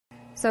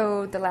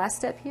So the last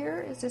step here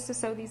is just to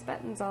sew these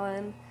buttons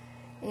on.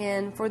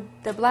 And for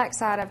the black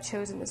side, I've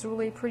chosen this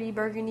really pretty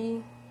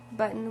burgundy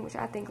button, which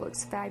I think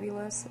looks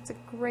fabulous. It's a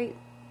great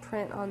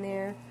print on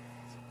there.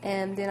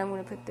 And then I'm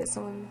going to put this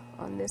on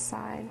this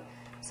side.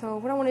 So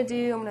what I want to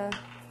do, I'm going to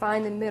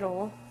find the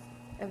middle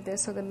of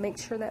this, so to make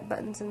sure that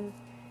button's in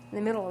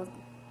the middle of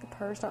the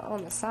purse, not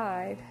on the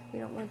side. We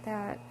don't want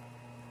that.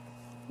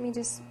 Let me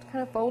just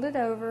kind of fold it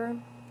over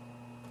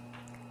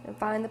and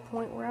find the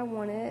point where I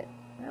want it.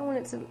 I want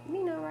it to,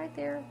 right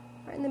there,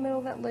 right in the middle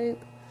of that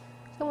loop.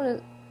 So I want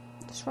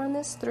to just run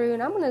this through,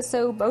 and I'm going to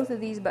sew both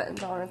of these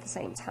buttons on at the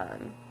same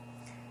time,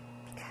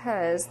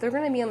 because they're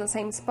going to be on the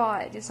same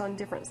spot, just on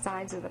different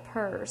sides of the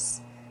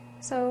purse.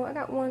 So I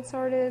got one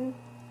started.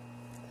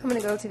 I'm going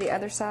to go to the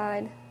other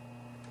side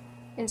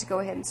and just go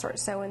ahead and start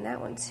sewing that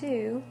one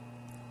too.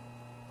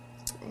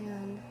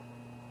 And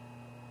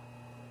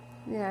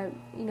then,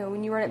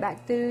 when you run it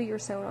back through, you're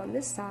sewing on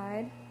this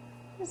side.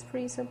 It's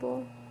pretty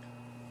simple.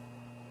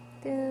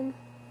 Then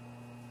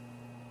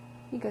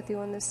you go through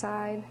on this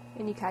side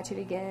and you catch it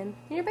again.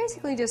 And you're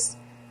basically just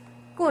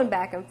going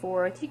back and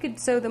forth. You could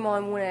sew them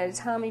on one at a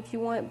time if you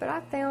want, but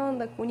I found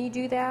like when you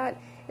do that,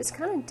 it's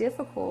kind of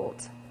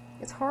difficult.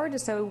 It's hard to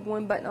sew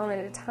one button on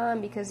at a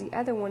time because the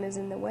other one is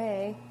in the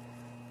way.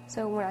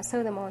 So when I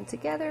sew them on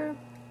together,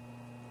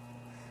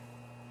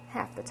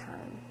 half the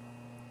time.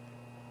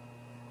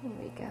 There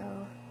we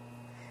go.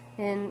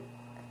 And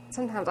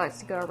sometimes I like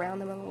to go around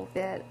them a little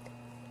bit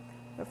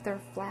if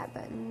they're flat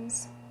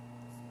buttons.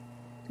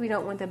 We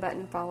don't want the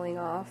button falling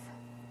off.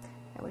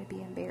 That would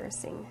be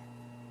embarrassing.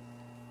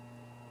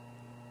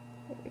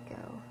 There we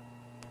go.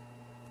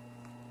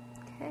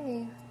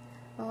 Okay.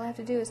 All I have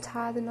to do is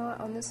tie the knot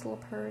on this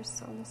little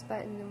purse, on this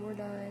button, and we're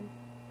done.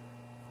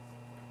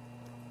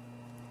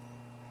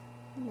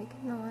 Make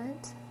a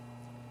knot.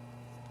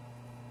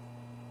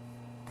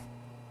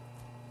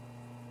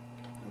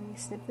 And you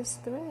snip this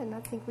thread, and I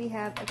think we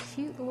have a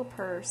cute little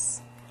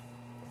purse.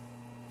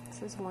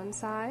 This is one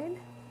side.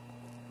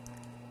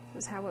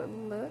 This is how it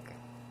would look.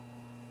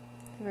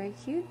 Very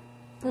cute.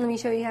 And let me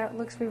show you how it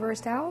looks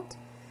reversed out.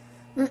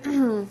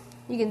 You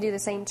can do the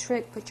same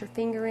trick. Put your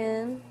finger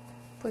in,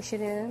 push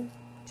it in,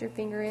 put your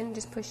finger in,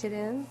 just push it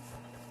in.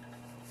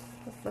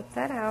 Flip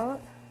that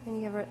out, and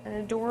you have an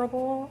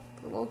adorable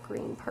little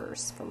green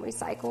purse from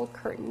recycled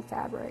curtain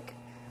fabric,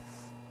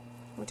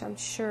 which I'm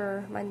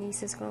sure my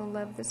niece is going to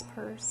love this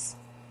purse.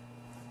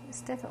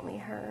 It's definitely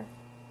her.